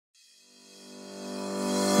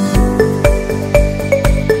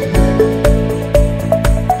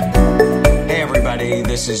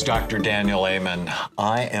This is Dr. Daniel Amen.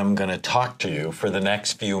 I am going to talk to you for the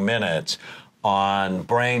next few minutes on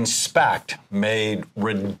brain SPECT made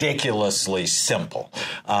ridiculously simple.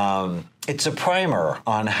 It's a primer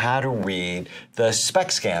on how to read the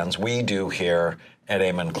SPECT scans we do here at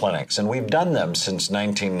Amen Clinics. And we've done them since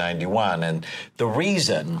 1991. And the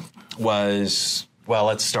reason was, well,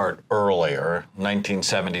 let's start earlier.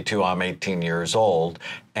 1972, I'm 18 years old,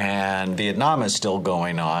 and Vietnam is still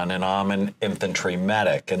going on, and I'm an infantry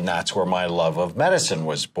medic, and that's where my love of medicine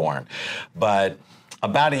was born. But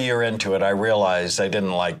about a year into it, I realized I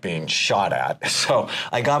didn't like being shot at, so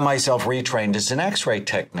I got myself retrained as an X-ray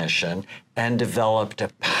technician and developed a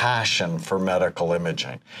passion for medical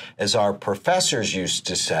imaging. As our professors used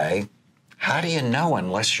to say, how do you know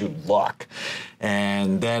unless you look?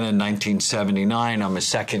 And then in 1979, I'm a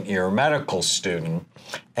second-year medical student,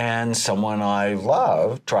 and someone I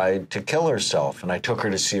love tried to kill herself, and I took her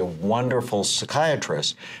to see a wonderful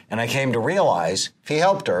psychiatrist, and I came to realize if he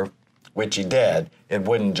helped her, which he did, it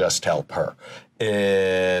wouldn't just help her.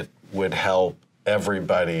 It would help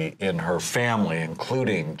everybody in her family,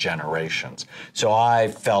 including generations. So I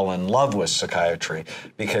fell in love with psychiatry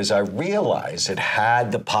because I realized it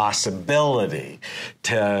had the possibility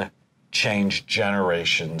to change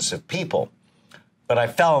generations of people. But I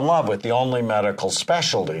fell in love with the only medical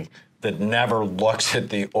specialty that never looks at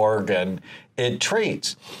the organ it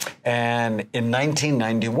treats. And in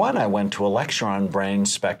 1991, I went to a lecture on brain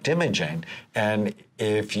SPECT imaging. And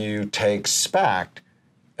if you take SPECT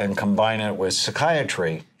and combine it with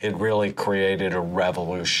psychiatry, it really created a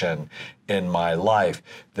revolution in my life.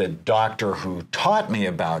 The doctor who taught me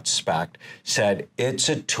about SPECT said it's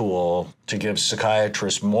a tool to give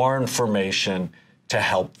psychiatrists more information to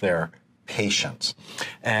help their patients.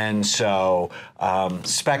 And so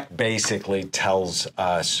SPECT basically tells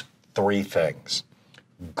us three things: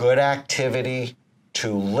 good activity,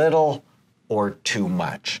 too little, or too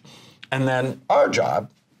much. And then our job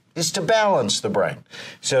is to balance the brain.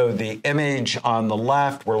 So the image on the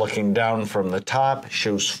left, we're looking down from the top,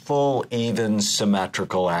 shows full, even,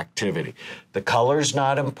 symmetrical activity. The color's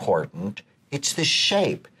not important. It's the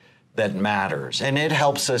shape that matters. And it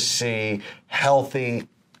helps us see healthy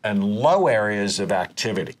and low areas of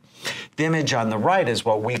activity. The image on the right is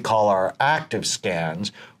what we call our active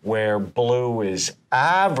scans, where blue is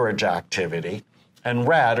average activity, and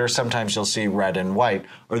red, or sometimes you'll see red and white,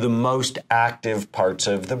 are the most active parts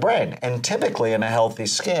of the brain. And typically in a healthy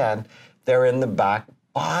scan, they're in the back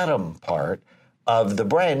bottom part of the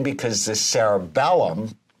brain because the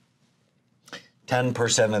cerebellum,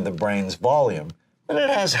 10% of the brain's volume, but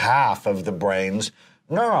it has half of the brain's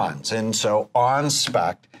neurons. And so on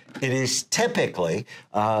SPECT, it is typically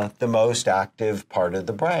the most active part of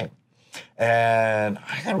the brain. And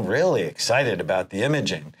I got really excited about the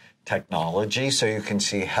imaging technology, so you can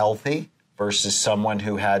see healthy versus someone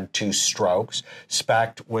who had 2 strokes.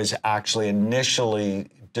 SPECT was actually initially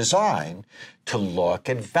designed to look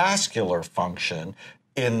at vascular function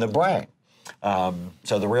in the brain.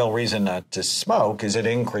 So the real reason not to smoke is it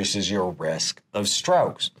increases your risk of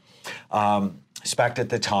strokes. SPECT at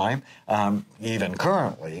the time, even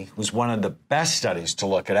currently, was one of the best studies to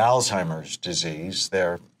look at Alzheimer's disease.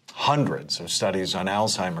 There are hundreds of studies on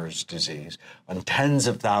Alzheimer's disease on tens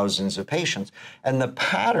of thousands of patients. And the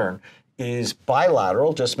pattern is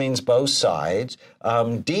bilateral, just means both sides,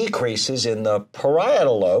 decreases in the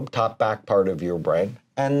parietal lobe, top back part of your brain,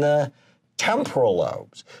 and the temporal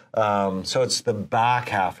lobes. So it's the back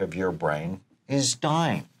half of your brain is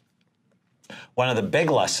dying. One of the big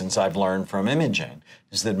lessons I've learned from imaging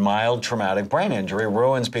is that mild traumatic brain injury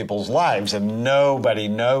ruins people's lives and nobody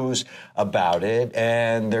knows about it.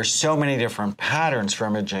 And there's so many different patterns for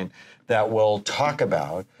imaging that we'll talk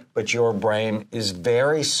about, but your brain is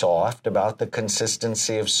very soft, about the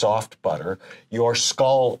consistency of soft butter. Your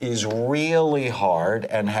skull is really hard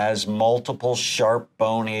and has multiple sharp,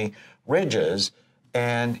 bony ridges,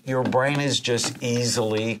 and your brain is just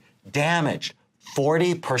easily damaged.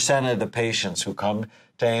 40% of the patients who come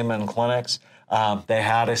to Amen Clinics, they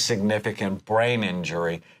had a significant brain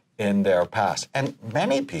injury in their past. And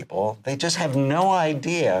many people, they just have no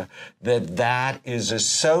idea that that is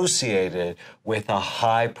associated with a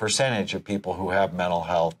high percentage of people who have mental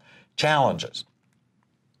health challenges.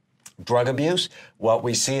 Drug abuse, what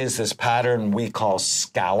we see is this pattern we call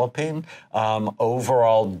scalloping,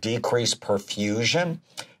 overall decreased perfusion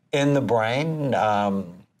in the brain,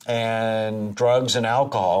 and drugs and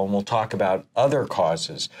alcohol, and we'll talk about other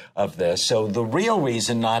causes of this. So the real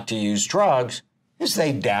reason not to use drugs is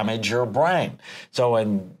they damage your brain. So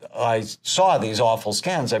when I saw these awful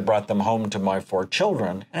scans, I brought them home to my 4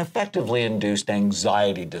 children and effectively induced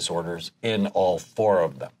anxiety disorders in all 4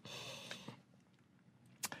 of them.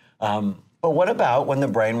 But what about when the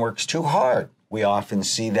brain works too hard? We often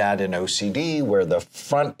see that in OCD, where the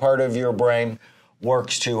front part of your brain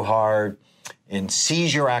works too hard. In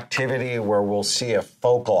seizure activity, where we'll see a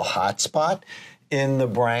focal hotspot in the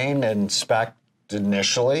brain, and SPECT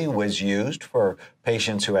initially was used for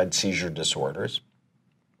patients who had seizure disorders.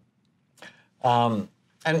 And,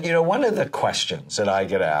 you know, one of the questions that I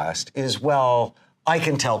get asked is, well, I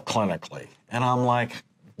can tell clinically. And I'm like,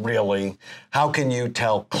 really? How can you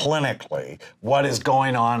tell clinically what is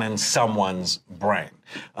going on in someone's brain?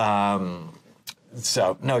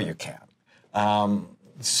 So, no, you can't.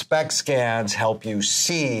 SPECT scans help you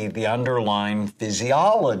see the underlying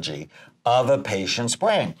physiology of a patient's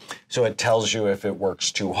brain. So it tells you if it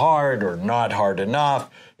works too hard or not hard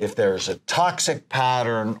enough, if there's a toxic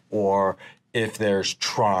pattern, or if there's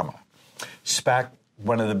trauma. SPECT,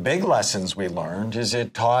 one of the big lessons we learned is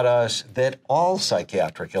it taught us that all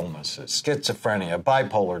psychiatric illnesses, schizophrenia,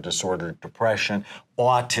 bipolar disorder, depression,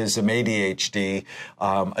 autism, ADHD,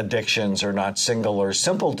 addictions are not single or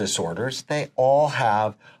simple disorders. They all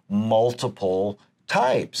have multiple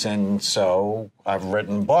types. And so I've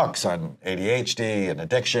written books on ADHD and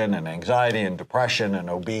addiction and anxiety and depression and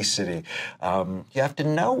obesity. You have to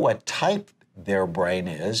know what type their brain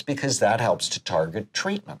is, because that helps to target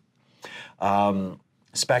treatment.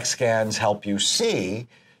 SPECT scans help you see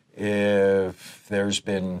if there's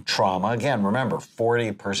been trauma. Again, remember,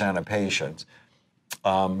 40% of patients,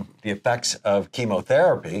 the effects of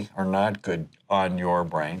chemotherapy are not good on your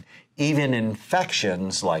brain. Even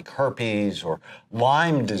infections like herpes or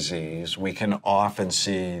Lyme disease, we can often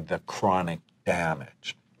see the chronic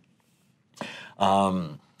damage.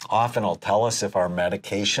 Often it'll tell us if our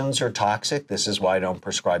medications are toxic. This is why I don't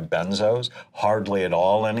prescribe benzos hardly at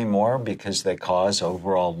all anymore, because they cause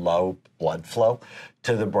overall low blood flow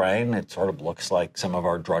to the brain. It sort of looks like some of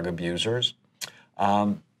our drug abusers.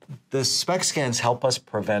 The SPECT scans help us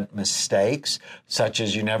prevent mistakes, such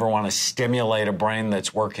as you never want to stimulate a brain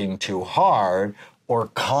that's working too hard or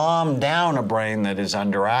calm down a brain that is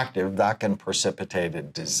underactive. That can precipitate a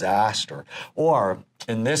disaster. Or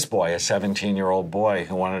in this boy, a 17-year-old boy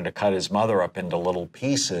who wanted to cut his mother up into little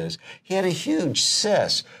pieces, he had a huge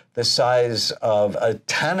cyst the size of a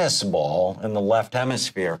tennis ball in the left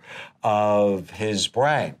hemisphere of his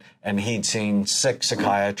brain. And he'd seen 6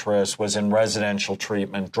 psychiatrists, was in residential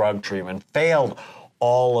treatment, drug treatment, failed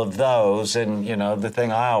all of those. And, you know, the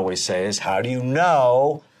thing I always say is, how do you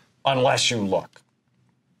know unless you look?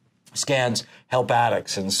 Scans help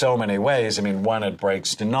addicts in so many ways. I mean, one, it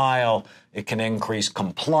breaks denial. It can increase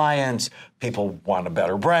compliance. People want a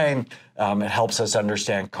better brain. It helps us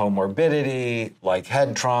understand comorbidity like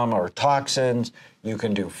head trauma or toxins. You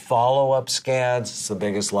can do follow-up scans. It's the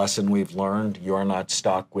biggest lesson we've learned. You're not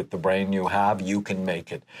stuck with the brain you have. You can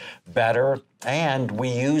make it better. And we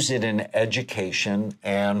use it in education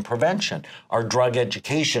and prevention. Our drug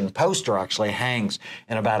education poster actually hangs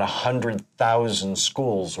in about 100,000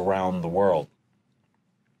 schools around the world.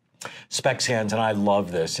 SPECT scans, and I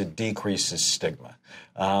love this, it decreases stigma.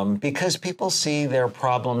 Because people see their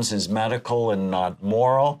problems as medical and not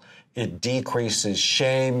moral. It decreases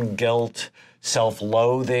shame, guilt,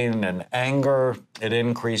 self-loathing, and anger. It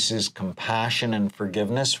increases compassion and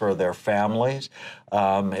forgiveness for their families.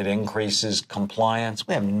 It increases compliance.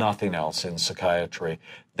 We have nothing else in psychiatry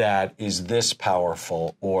that is this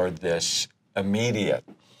powerful or this immediate.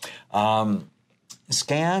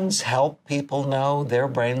 Scans help people know their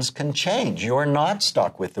brains can change. You're not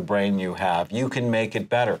stuck with the brain you have. You can make it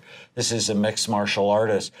better. This is a mixed martial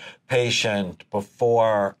artist patient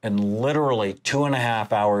before, and literally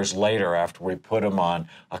 2.5 hours later after we put him on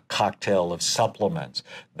a cocktail of supplements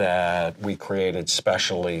that we created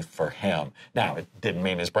specially for him. Now, it didn't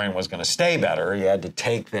mean his brain was going to stay better. He had to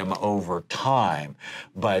take them over time,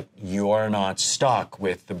 but you're not stuck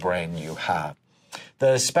with the brain you have.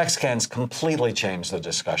 The SPECT scans completely changed the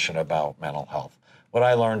discussion about mental health. What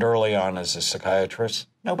I learned early on as a psychiatrist,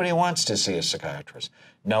 nobody wants to see a psychiatrist.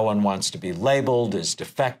 No one wants to be labeled as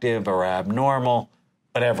defective or abnormal,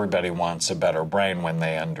 but everybody wants a better brain when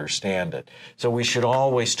they understand it. So we should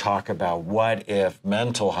always talk about what if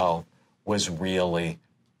mental health was really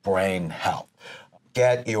brain health.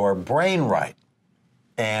 Get your brain right,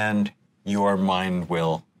 and your mind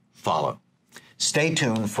will follow. Stay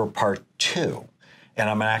tuned for part 2. And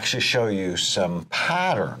I'm going to actually show you some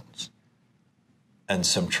patterns and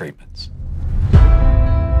some treatments.